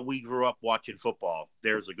like how we grew up watching football,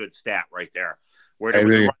 there's a good stat right there. Where there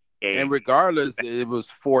was a and regardless, it was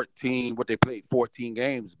 14. What they played 14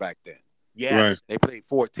 games back then. Yeah, they played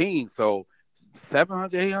 14. So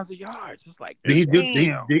 700, 800 yards. It's like, did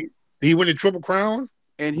he win the Triple Crown?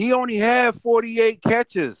 And he only had 48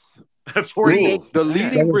 catches. 48. The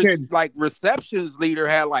leading receptions leader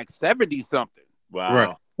had like 70 something. Wow.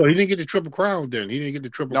 Right. So he didn't get the Triple Crown then. He didn't get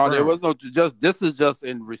the Triple Crown. No, there was no this is just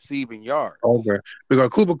in receiving yards. Okay.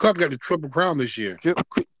 Because Cooper Kupp got the Triple Crown this year.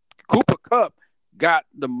 Cooper Kupp got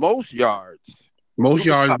the most yards. More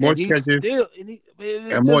catches. And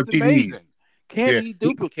more TDs. Amazing. Can he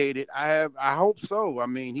duplicate it? I hope so. I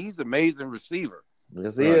mean, he's an amazing receiver.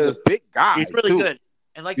 Yes, he is. A big guy. He's really good.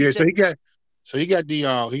 And like you said, so he got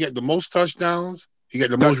the most touchdowns. He got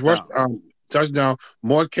the most rush touchdown,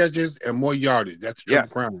 more catches, and more yardage. That's the Triple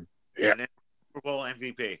Crown. Yeah. And Super Bowl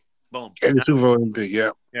MVP. Boom. And the Super Bowl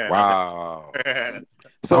MVP. Yeah. Wow.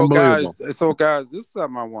 So guys, this is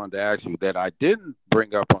something I wanted to ask you that I didn't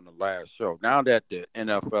bring up on the last show. Now that the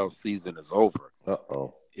NFL season is over,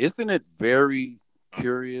 isn't it very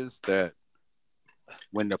curious that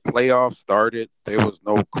when the playoffs started, there was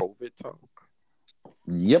no COVID talk?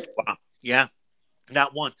 Yep. Wow. Yeah.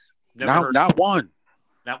 Not once. Not one.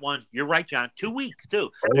 Not one. You're right, John. 2 weeks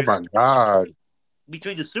too. Oh my God!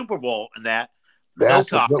 Between the Super Bowl and that,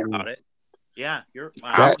 That's no talk about it. Yeah, you're.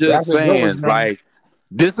 Wow. I'm just saying, one, like,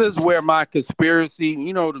 this is where my conspiracy,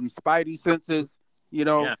 them spidey senses,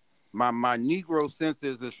 my Negro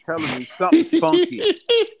senses is telling me something's funky.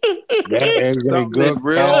 That is something is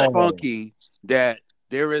real call. funky that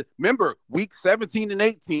there is. Remember, week 17 and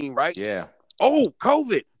 18, right? Yeah. Oh,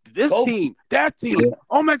 COVID. This team, that team. Yeah.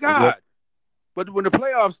 Oh my God. Yeah. But when the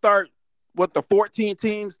playoffs start, the 14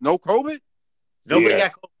 teams, no COVID? Nobody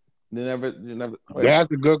got COVID. They never.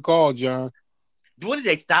 That's a good call, John. What did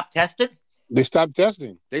they stop testing? They stopped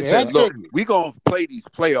testing. They said, look, we're going to play these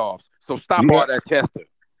playoffs, so stop all that testing.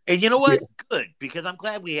 And you know what? Good, because I'm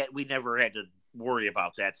glad we never had to worry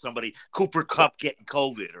about that. Somebody, Cooper Kupp getting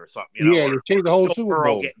COVID or something. They changed the whole Joe Super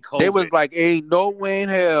Burrow Bowl. Getting COVID. It was like, ain't no way in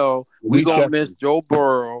hell we going to miss Joe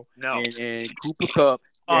Burrow and Cooper Kupp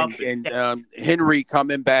and Henry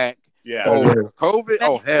coming back. Yeah. COVID?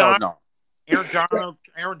 Oh, hell no.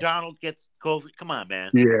 Aaron Donald gets COVID. Come on,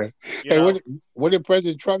 man. Yeah. What did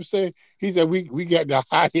President Trump say? He said we got the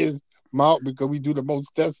highest amount because we do the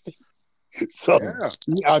most testing. So,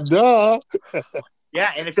 duh.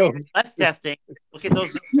 Yeah, and if you do less testing, look at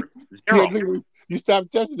those numbers. Zero. You stop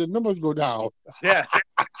testing, the numbers go down. Yeah.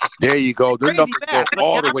 There you go. The numbers go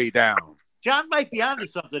all the way down. John might be onto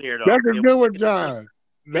something here, though. That's a good one, John.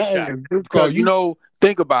 Because,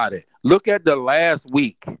 think about it. Look at the last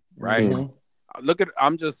week, right? Mm-hmm.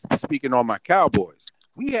 I'm just speaking on my Cowboys.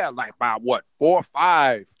 We had about 4 or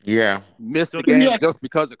 5 missed the game just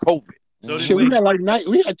because of COVID. So we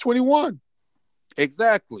had 21.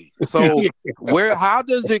 Exactly. So how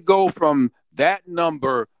does it go from that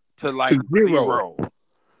number to zero?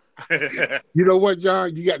 You know what,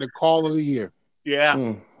 John? You got the call of the year.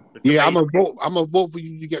 Yeah. Yeah, I'm gonna vote for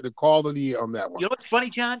you to get the call of the year on that one. You know what's funny,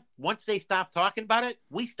 John? Once they stopped talking about it,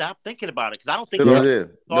 we stopped thinking about it because I don't think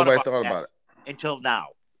nobody thought about it until now.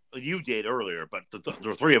 You did earlier, but the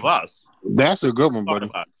three of us. That's a good one,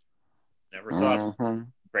 buddy. Never thought. Mm-hmm.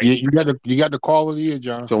 You got the call of the year,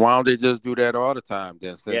 John. So why don't they just do that all the time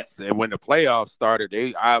then? And when the playoffs started,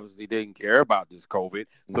 they obviously didn't care about this COVID.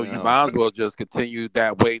 So you might as well just continue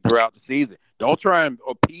that way throughout the season. Don't try and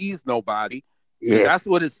appease nobody. Yeah. That's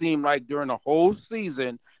what it seemed like during the whole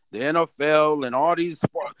season. The NFL and all these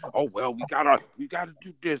sports. Oh well, we gotta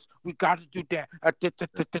do this. We gotta do that.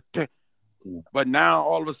 But now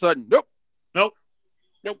all of a sudden, nope.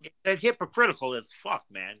 That hypocritical as fuck,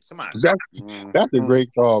 man. Come on. That's a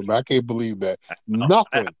great call, man. I can't believe that.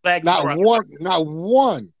 Nothing. Not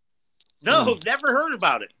one. No, never heard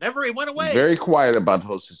about it. Never. It went away. Very quiet about the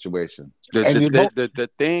whole situation. The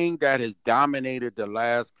thing that has dominated the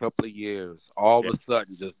last couple of years all of a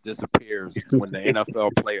sudden just disappears when the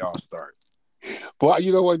NFL playoffs start. Well,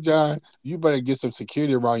 you know what, John? You better get some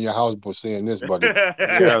security around your house for saying this, buddy.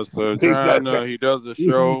 Yeah, so John, he does a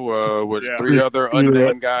show with 3 other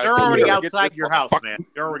unnamed guys. They're already outside your house, man.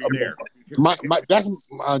 They're already there. That's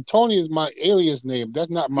Tony is my alias name.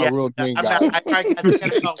 That's not my real name, guy.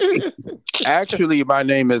 Actually, my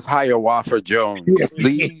name is Hiawatha Jones.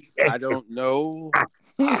 Lee, I don't know.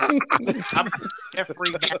 I'm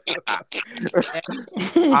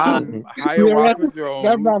Hiawatha Jones.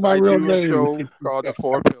 That's not my real name. A show called The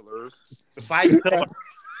 4 Pillars. The 5 Pillars.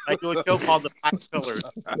 I do a show called The 5 Pillars.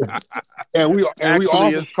 And we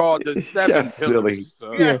all it's called The 7 Pillars. Silly.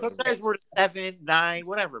 So. Yeah, sometimes we're 7, 9,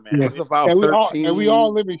 whatever, man. It's about 13. And we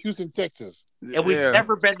all live in Houston, Texas. And we've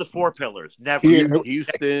never been the 4 Pillars. Never.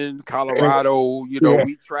 Houston, Colorado.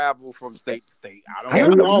 We travel from state to state. I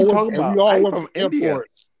don't know what you're talking about. We all went from airport.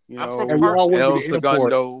 I'm from El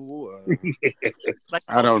Segundo.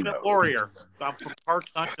 I don't know. Warrior. I'm from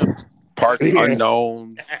Parks Unknown. Parts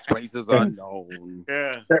unknown, places unknown.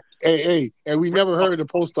 Yeah. Hey, and we never heard of the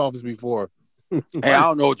post office before. Hey, I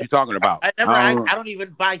don't know what you're talking about. I don't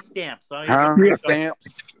even buy stamps. Stamps,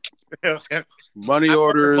 money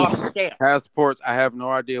orders, passports. I have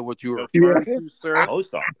no idea what you're referring to, sir.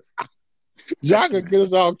 Post office. John can get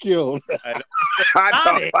us all killed. Because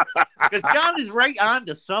John is right on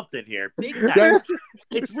to something here. Big time.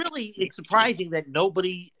 It's surprising that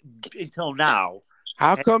nobody until now.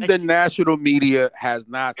 How come the national media has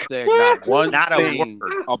not said not one thing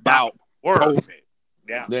about COVID?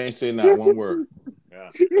 Yeah, they ain't saying not one word. Yeah.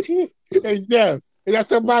 Hey Jeff, is that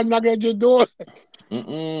somebody knocking at your door?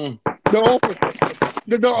 Don't open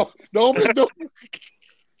the door.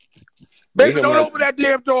 Baby, don't open that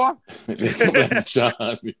damn door.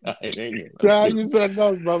 John, you said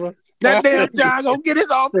no, brother. That damn John gonna get us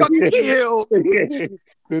all fucking killed.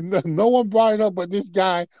 No one brought it up but this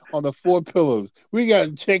guy on the 4 Pillars. We got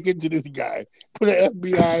to check into this guy. Put an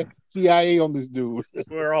FBI CIA on this dude.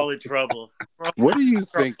 We're all in trouble. What do you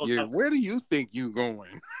think you? Where do you think you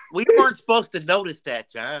going? We weren't supposed to notice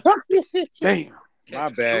that, John. Damn, my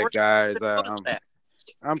bad, guys. I'm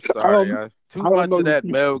I sorry. Too don't much know of that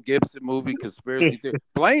this- Mel Gibson movie conspiracy theory.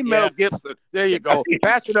 Blame Yeah. Mel Gibson. There you go.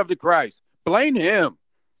 Passion of the Christ. Blame him.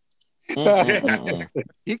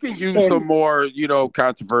 He can use some more,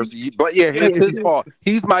 controversy. But yeah, it's his fault.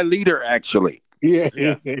 He's my leader, actually. Yeah.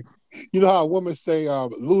 Yeah. You know how women say,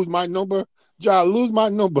 lose my number? John, lose my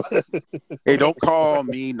number. Hey, don't call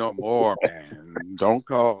me no more, man. Don't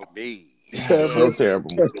call me. So terrible.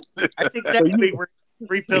 I think that would be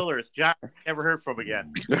 3 pillars. John never heard from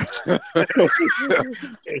again. Hey,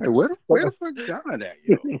 where the fuck John at,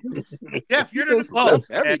 yo? Jeff, you're the close.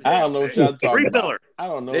 Everything. I don't know what y'all talking 3 about. pillars. I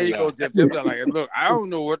don't know. There you y'all. go, Jeff. Jeff like, look, I don't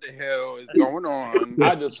know what the hell is going on.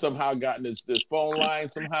 I just somehow got this phone line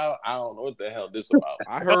somehow. I don't know what the hell this about.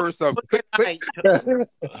 I heard some.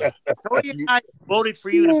 Tony and I voted for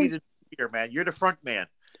you to be the leader, man. You're the front man.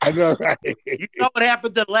 I know, right? You know what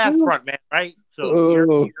happened to the last front man, right? So you're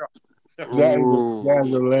That is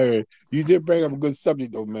hilarious. You did bring up a good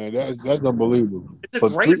subject, though, man. That's unbelievable. it's a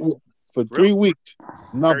great. For 3 weeks,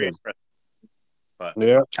 Very nothing. impressive. But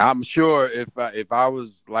Yeah. I'm sure if I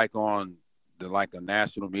was like on a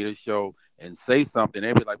national media show and say something,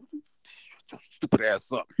 they'd be like, "Shut your stupid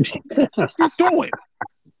ass up! What you doing?"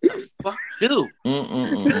 fuck, dude,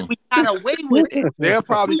 Mm-mm-mm. we got away with it. They'll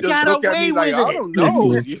probably We just got look at me away like, with "I it." don't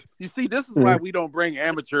know." You see, this is why we don't bring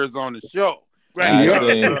amateurs on the show. Right. I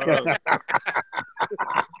see.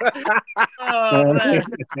 Oh, man.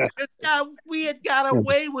 We had got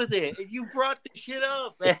away with it, and you brought the shit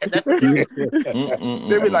up, man. That's Mm-mm-mm.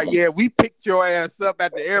 They be like, "Yeah, we picked your ass up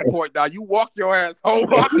at the airport. Now you walk your ass home."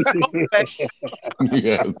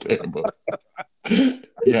 Yeah, terrible.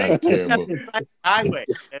 Yeah, terrible. highway.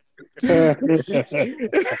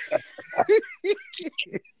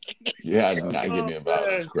 Yeah, I'm not getting involved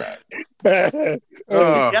in this crap. That's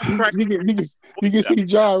right. You can see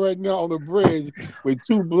John right now on the bridge with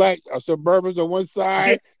 2 black Suburbans on one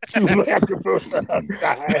side, 2 black Suburbans on the other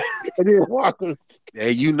side, and then walking.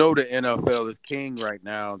 Hey, the NFL is king right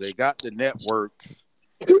now. They got the networks.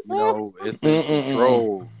 It's in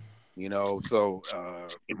control. So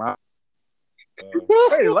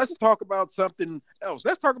hey, let's talk about something else.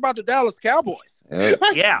 Let's talk about the Dallas Cowboys. Yep.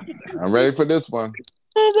 Yeah. I'm ready for this one.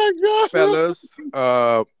 Oh my God, Fellas,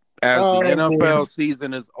 as the NFL boy.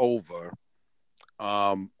 season is over,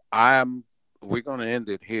 we're gonna end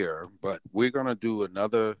it here, but we're gonna do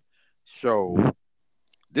another show.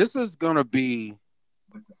 This is gonna be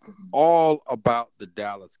all about the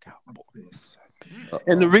Dallas Cowboys.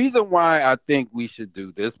 And the reason why I think we should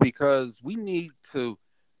do this, because we need to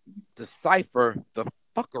decipher the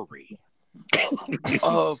fuckery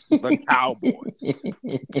of the Cowboys.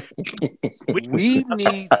 We need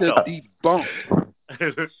to debunk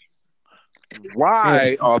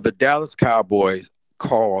why are the Dallas Cowboys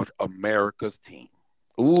called America's team.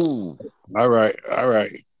 Ooh. All right.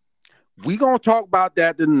 We're going to talk about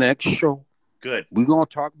that the next show. Good. We're going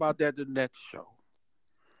to talk about that the next show.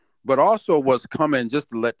 But also what's coming, just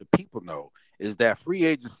to let the people know, is that free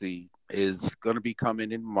agency is going to be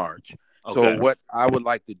coming in March. Okay. So what I would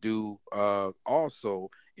like to do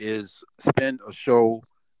also is spend a show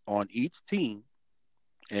on each team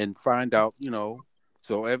and find out,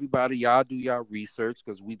 so everybody, y'all do y'all research,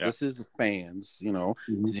 because this is fans,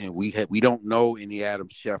 Mm-hmm. we don't know any Adam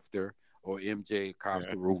Schefter or MJ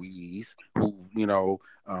Costa Ruiz, who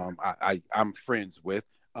I'm friends with.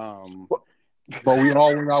 But we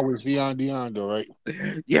all went out with Dion, though, right?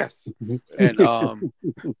 Yes, and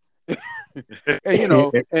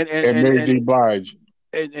and Mary J. Blige.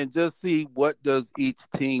 And just see what does each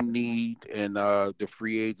team need, and the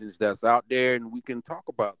free agents that's out there, and we can talk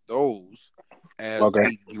about those as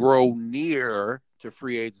we grow near to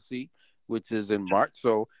free agency, which is in March.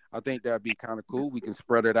 So I think that'd be kind of cool. We can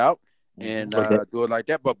spread it out and do it like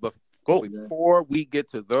that. But before we get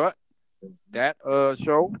to that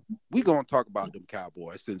show, we're gonna talk about them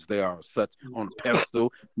Cowboys, since they are such on a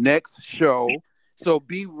pedestal. Next show. So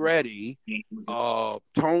be ready.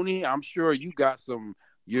 Tony, I'm sure you got some.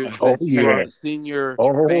 You're a senior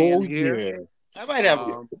fan here. Yeah. I might have.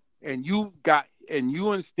 And you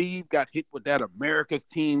and Steve got hit with that America's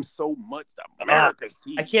team so much. The America's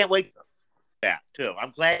team. I can't wait for that too.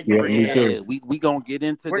 I'm glad you're here. We gonna get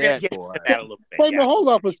into We're that, gonna get boy. into that a little bit. Wait, hold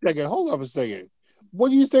up a second. What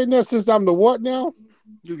do you say now? Since I'm the what now?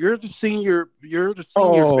 You're the senior. You're the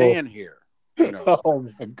senior fan here. Oh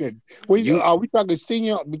my goodness. Are we talking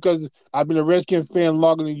senior? Because I've been a Redskins fan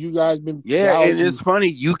longer than you guys been. Yeah, and it's funny,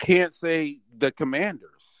 you can't say the Commanders.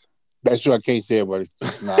 That's true. I can't say it, buddy.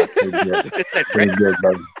 Nah, I can't do it. Can't do it,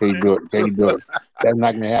 brother. Can't do it. Can't do it. That's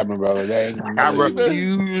not gonna happen, brother. That ain't I gonna happen.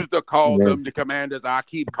 refuse to call Yeah, them the Commanders. I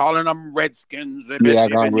keep calling them Redskins if yeah,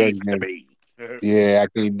 it I'm needs to Redskins. be. Yeah,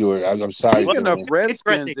 I can't do it. I'm sorry, Speaking of Tony.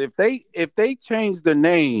 Redskins, if they change the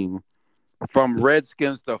name from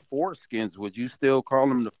Redskins to Foreskins, would you still call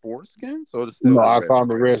them the Foreskins or still No, the I call them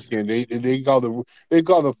the Redskins? Redskins. They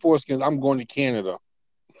call the foreskins. I'm going to Canada.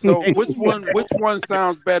 So which one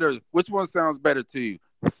sounds better? Which one sounds better to you?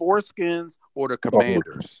 Foreskins or the Oh,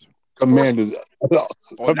 Commanders? Commanders. Oh, now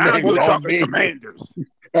Commanders you're all talking me. Commanders.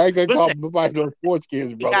 I ain't gonna call Listen, nobody no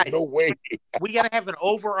foreskins, brother. guys, No way. we got to have an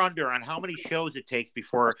over/under on how many shows it takes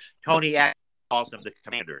before Tony calls them the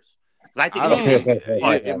Commanders. Because I think I don't think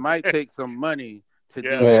funny. it might take some money to do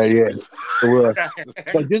Yeah. Yeah. that.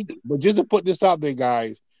 Well, but just to put this out there,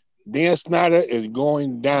 guys, Dan Snyder is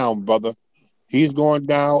going down, brother. He's going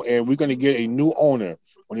down, and we're gonna get a new owner.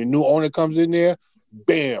 When the new owner comes in there,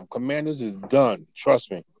 bam, Commanders is done. Trust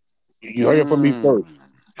me. You heard it from me first.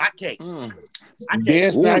 Hot take. Mm. Hot take.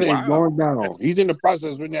 Dan Snyder is Wow. going down. He's in the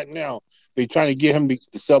process of that now. They're trying to get him to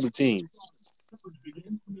sell the team.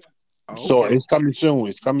 So Okay. it's coming soon.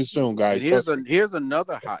 It's coming soon, guys. And here's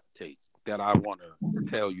another hot take that I want to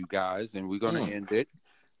tell you guys, and we're gonna end it.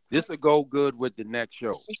 This will go good with the next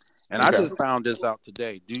show. And I just found this out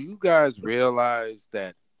today. Do you guys realize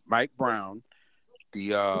that Mike Brown,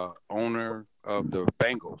 the owner of the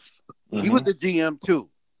Bengals, he was the GM too.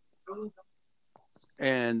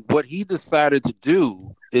 And what he decided to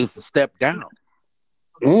do is to step down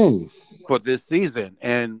for this season.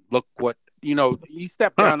 And look what, he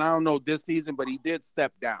stepped down. I don't know this season, but he did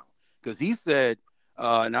step down because he said,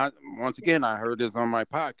 and once again, I heard this on my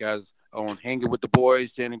podcast on Hanging with the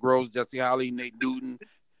Boys, Shannon Groves, Jesse Holly, Nate Newton.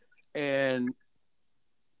 And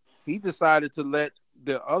he decided to let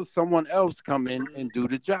someone else come in and do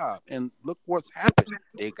the job. And look what's happened.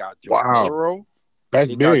 They got Joe Burrow. That's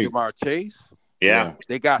they big. got Jamar Chase. Yeah.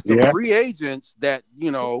 They got some free agents that,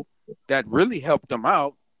 that really helped them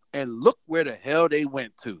out. And look where the hell they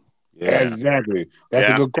went to. Yeah. Exactly.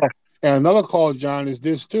 That's a good call. And another call, John, is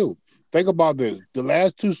this too. Think about this. The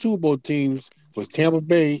last two Super Bowl teams was Tampa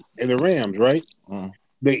Bay and the Rams, right?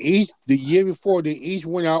 The year before, they each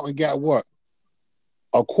went out and got what?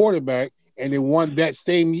 A quarterback, and they won that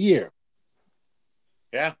same year.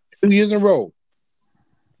 Yeah. 2 years in a row.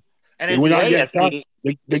 And in the AFC,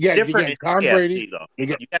 they got Tom Brady.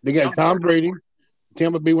 They got Tom Brady.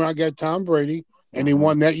 Tampa Bay went out and got Tom Brady, and they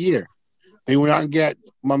won that year. They went out and got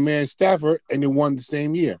my man Stafford, and they won the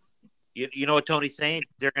same year. You know what Tony's saying?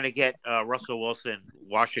 They're going to get Russell Wilson,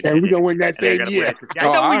 Washington. And we're going to win that same year. I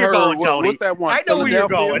know where you're going, Tony. What's that one? I know where you're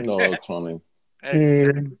going. No, Tony.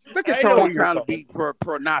 Look at Tony trying to be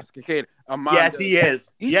prognosticator. Yes, he is.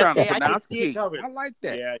 He's trying to prognosticate. I like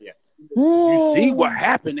that. Yeah. You see what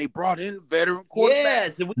happened? They brought in veteran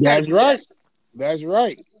quarterbacks. Yes, that's right. That's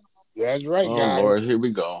right. That's right, guys. Oh, Lord, here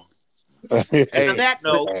we go. Hey, on that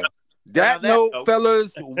note,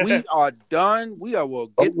 fellas, we are done. Will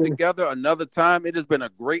get together another time. It has been a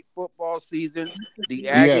great football season. The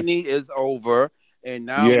agony is over. And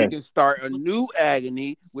now we can start a new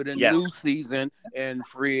agony with a new season and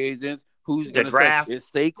free agents. Who's going to draft?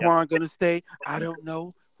 Is Saquon going to stay? I don't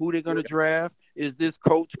know. Who they're going to draft? Is this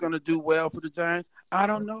coach going to do well for the Giants? I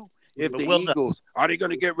don't know. If the Eagles, are they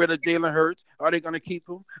going to get rid of Jalen Hurts? Are they going to keep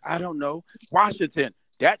him? I don't know. Washington,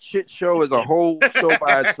 that shit show is a whole show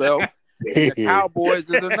by itself. And the Cowboys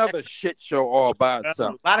is another shit show all by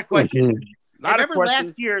itself. A lot of questions. Remember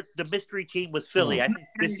last year, the mystery team was Philly. I think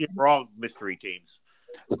this year we're all mystery teams.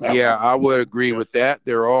 Yeah, I would agree with that.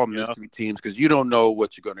 They're all mystery teams because you don't know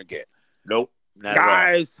what you're going to get. Nope.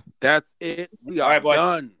 Guys, that's it. We are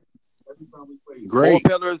done. Great.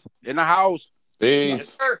 4 pillars in the house.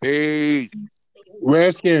 Peace. Peace.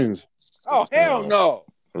 Redskins. Oh, hell no.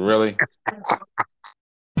 Really?